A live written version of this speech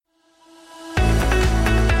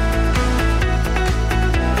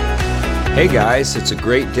Hey guys, it's a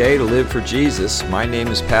great day to live for Jesus. My name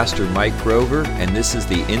is Pastor Mike Grover, and this is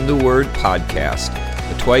the In the Word podcast,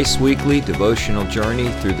 a twice-weekly devotional journey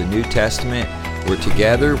through the New Testament where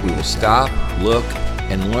together we will stop, look,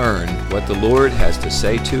 and learn what the Lord has to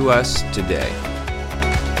say to us today.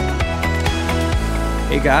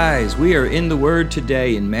 Hey guys, we are in the Word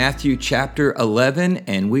today in Matthew chapter 11,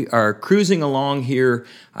 and we are cruising along here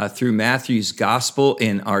through Matthew's Gospel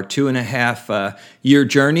in our 2.5 year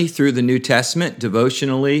journey through the New Testament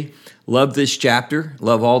devotionally. Love this chapter,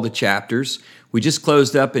 love all the chapters. We just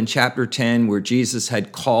closed up in chapter 10 where Jesus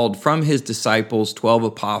had called from his disciples 12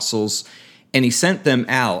 apostles, and he sent them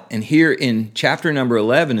out. And here in chapter number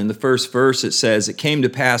 11, in the first verse, it says, "It came to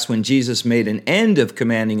pass when Jesus made an end of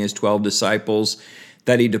commanding his 12 disciples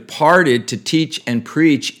that he departed to teach and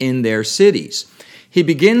preach in their cities." He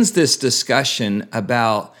begins this discussion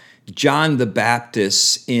about John the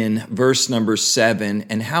Baptist in verse number 7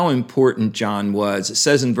 and how important John was. It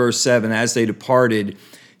says in verse 7, "As they departed,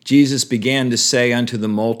 Jesus began to say unto the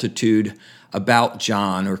multitude about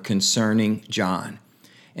John," or concerning John.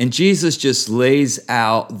 And Jesus just lays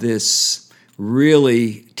out this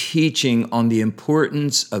really teaching on the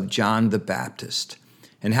importance of John the Baptist,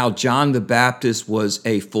 and how John the Baptist was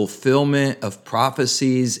a fulfillment of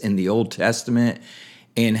prophecies in the Old Testament,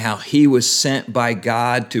 and how he was sent by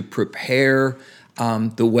God to prepare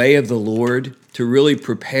the way of the Lord, to really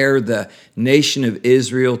prepare the nation of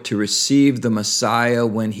Israel to receive the Messiah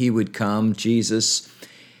when he would come, Jesus.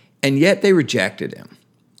 And yet they rejected him.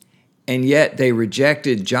 And yet they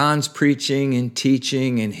rejected John's preaching and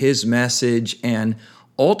teaching and his message, and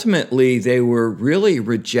ultimately they were really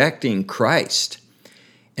rejecting Christ.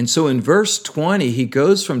 And so in verse 20, he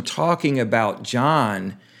goes from talking about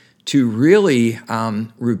John to really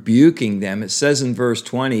rebuking them. It says in verse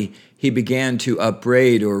 20, he began to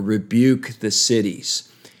upbraid or rebuke the cities.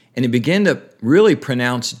 And he began to really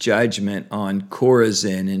pronounce judgment on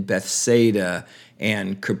Chorazin and Bethsaida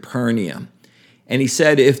and Capernaum. And he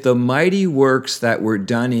said, "If the mighty works that were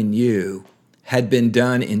done in you had been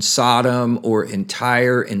done in Sodom or in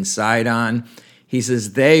Tyre and Sidon," he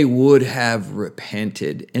says, "they would have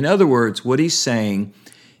repented." In other words, what he's saying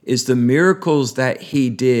is the miracles that he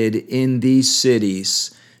did in these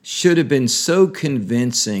cities should have been so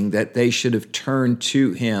convincing that they should have turned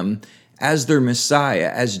to him as their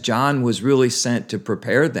Messiah, as John was really sent to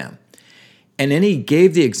prepare them. And then he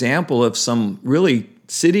gave the example of some really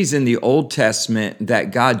cities in the Old Testament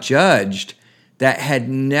that God judged that had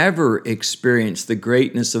never experienced the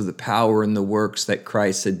greatness of the power and the works that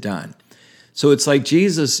Christ had done. So it's like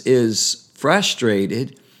Jesus is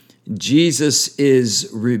frustrated. Jesus is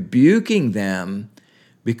rebuking them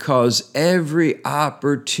because every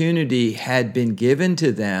opportunity had been given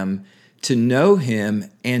to them to know him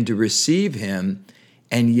and to receive him,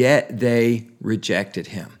 and yet they rejected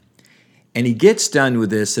him. And he gets done with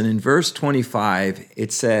this, and in verse 25,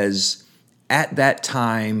 it says, "At that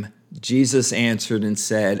time, Jesus answered and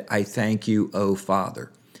said, I thank you, O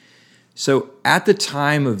Father." So at the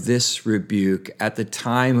time of this rebuke, at the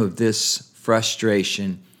time of this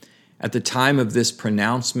frustration, at the time of this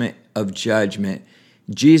pronouncement of judgment,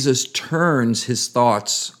 Jesus turns his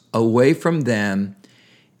thoughts away from them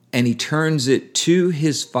and he turns it to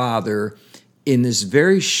his Father in this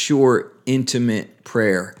very short, intimate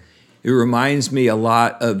prayer. It reminds me a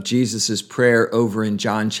lot of Jesus' prayer over in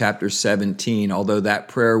John chapter 17, although that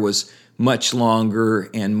prayer was much longer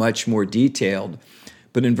and much more detailed.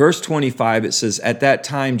 But in verse 25, it says, "At that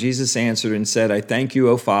time Jesus answered and said, I thank you,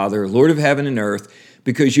 O Father, Lord of heaven and earth,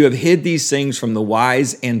 because you have hid these things from the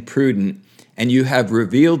wise and prudent, and you have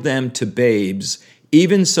revealed them to babes.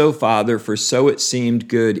 Even so, Father, for so it seemed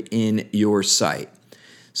good in your sight."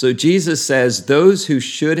 So Jesus says, those who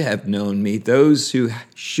should have known me, those who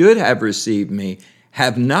should have received me,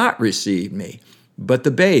 have not received me, but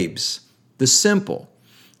the babes, the simple,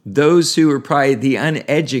 those who are probably the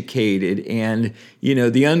uneducated and,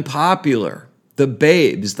 the unpopular, the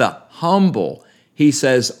babes, the humble, he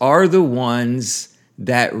says, are the ones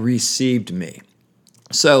that received me.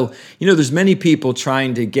 So, there's many people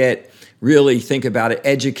trying to think about it,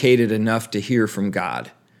 educated enough to hear from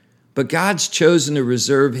God. But God's chosen to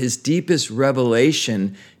reserve his deepest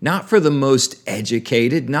revelation, not for the most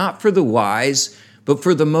educated, not for the wise, but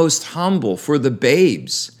for the most humble, for the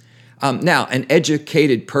babes. Now, an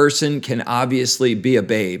educated person can obviously be a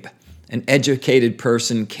babe. An educated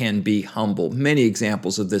person can be humble. Many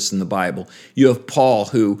examples of this in the Bible. You have Paul,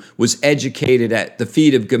 who was educated at the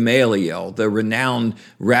feet of Gamaliel, the renowned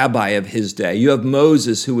rabbi of his day. You have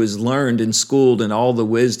Moses, who was learned and schooled in all the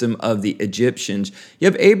wisdom of the Egyptians. You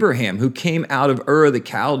have Abraham, who came out of Ur of the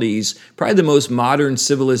Chaldees, probably the most modern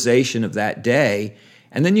civilization of that day.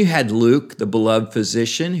 And then you had Luke, the beloved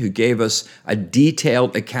physician, who gave us a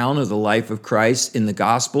detailed account of the life of Christ in the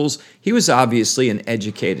Gospels. He was obviously an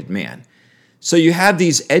educated man. So you have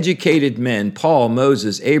these educated men, Paul,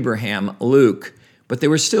 Moses, Abraham, Luke, but they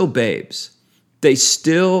were still babes. They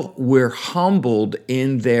still were humbled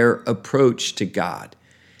in their approach to God.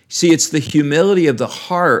 See, it's the humility of the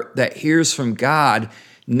heart that hears from God,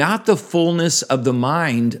 not the fullness of the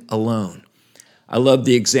mind alone. I love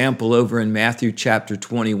the example over in Matthew chapter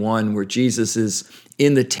 21 where Jesus is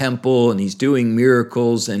in the temple and he's doing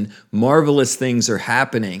miracles and marvelous things are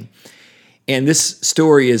happening. And this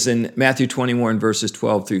story is in Matthew 21 verses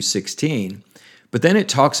 12 through 16. But then it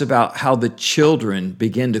talks about how the children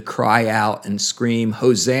begin to cry out and scream,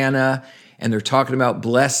 Hosanna, and they're talking about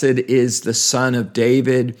blessed is the Son of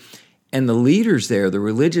David. And the leaders there, the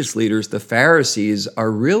religious leaders, the Pharisees,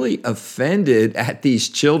 are really offended at these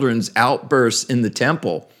children's outbursts in the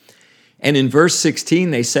temple. And in verse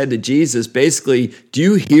 16, they said to Jesus, basically, do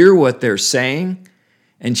you hear what they're saying?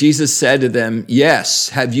 And Jesus said to them, yes,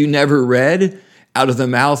 have you never read? Out of the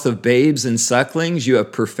mouth of babes and sucklings, you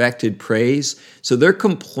have perfected praise. So they're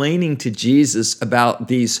complaining to Jesus about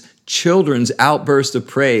these children's outburst of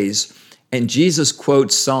praise. And Jesus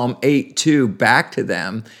quotes Psalm 8:2 back to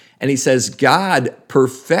them. And he says, God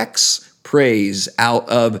perfects praise out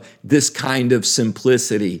of this kind of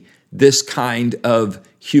simplicity, this kind of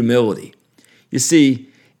humility. You see,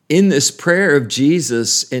 in this prayer of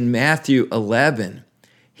Jesus in Matthew 11,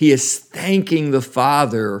 he is thanking the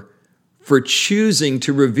Father for choosing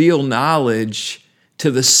to reveal knowledge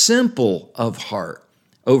to the simple of heart.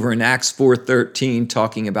 Over in Acts 4:13,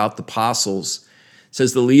 talking about the apostles, it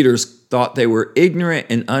says the leaders thought they were ignorant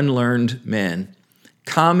and unlearned men,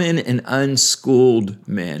 common and unschooled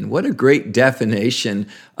men. What a great definition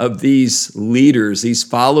of these leaders, these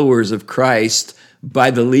followers of Christ,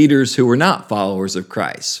 by the leaders who were not followers of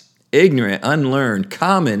Christ. Ignorant, unlearned,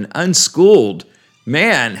 common, unschooled.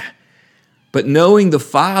 Man, but knowing the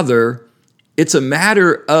Father, it's a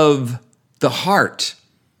matter of the heart.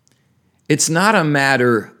 It's not a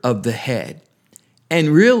matter of the head. And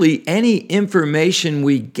really, any information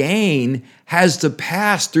we gain has to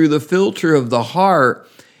pass through the filter of the heart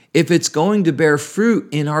if it's going to bear fruit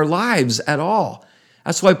in our lives at all.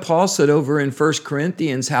 That's why Paul said over in 1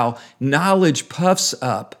 Corinthians how knowledge puffs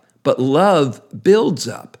up, but love builds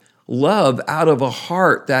up. Love out of a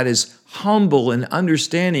heart that is humble and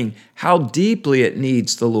understanding how deeply it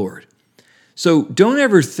needs the Lord. So don't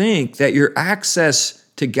ever think that your access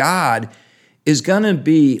to God is going to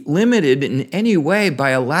be limited in any way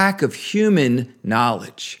by a lack of human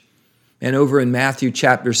knowledge. And over in Matthew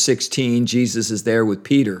chapter 16, Jesus is there with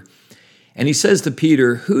Peter. And he says to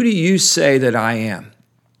Peter, who do you say that I am?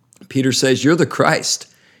 Peter says, you're the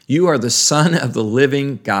Christ. You are the Son of the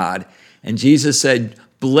living God. And Jesus said,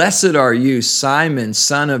 blessed are you, Simon,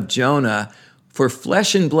 son of Jonah, for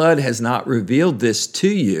flesh and blood has not revealed this to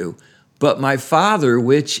you, but my Father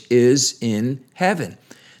which is in heaven.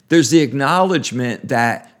 There's the acknowledgement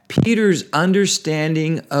that Peter's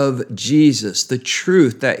understanding of Jesus, the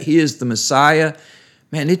truth that he is the Messiah,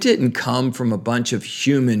 man, it didn't come from a bunch of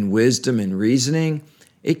human wisdom and reasoning.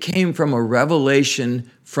 It came from a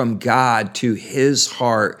revelation from God to his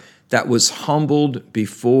heart that was humbled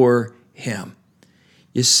before him.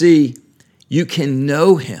 You see, you can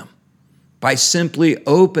know him by simply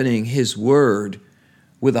opening his word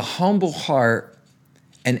with a humble heart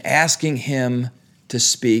and asking him to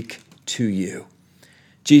speak to you.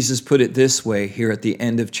 Jesus put it this way here at the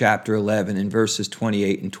end of chapter 11 in verses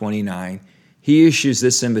 28 and 29. He issues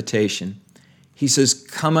this invitation. He says,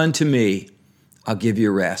 come unto me, I'll give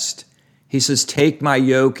you rest. He says, take my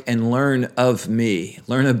yoke and learn of me.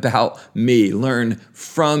 Learn about me. Learn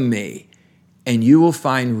from me. And you will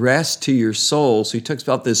find rest to your soul. So he talks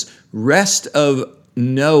about this rest of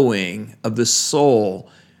knowing of the soul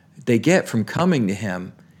they get from coming to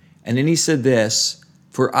him. And then he said this,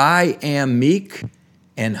 for I am meek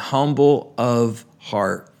and humble of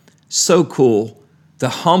heart. So cool. The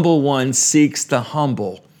humble one seeks the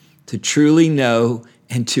humble to truly know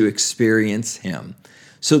and to experience him.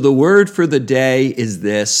 So the word for the day is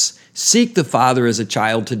this: seek the Father as a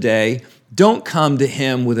child today. Don't come to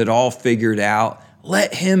him with it all figured out.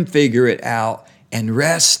 Let him figure it out and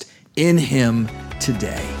rest in him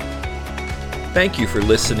today. Thank you for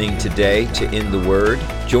listening today to In the Word.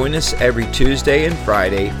 Join us every Tuesday and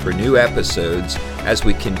Friday for new episodes as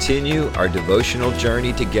we continue our devotional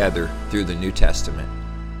journey together through the New Testament.